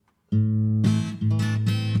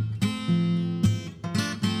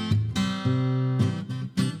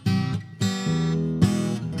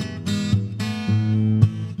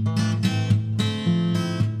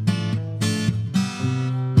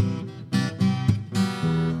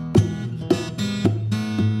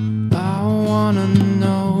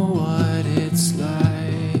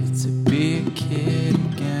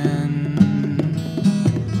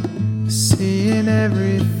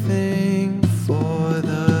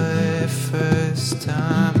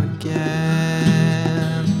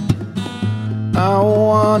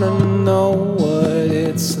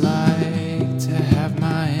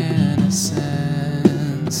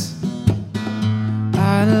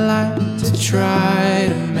try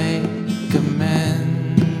to make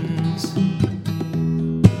amends.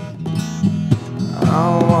 I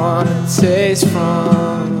wanna taste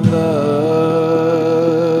from the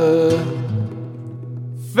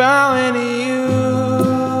fountain of you.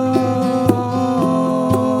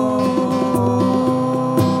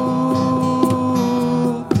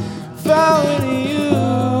 Fountain of you.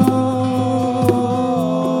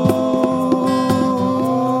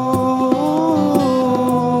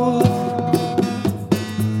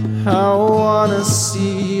 I wanna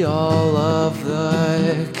see all of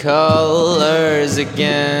the colors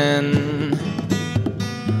again.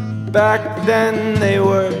 Back then they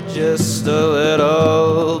were just a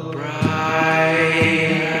little brighter.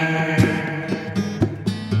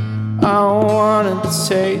 I wanna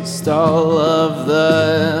taste all of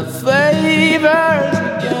the flavors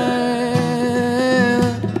again.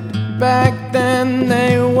 Back then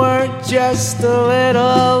they were just a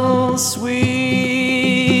little sweet.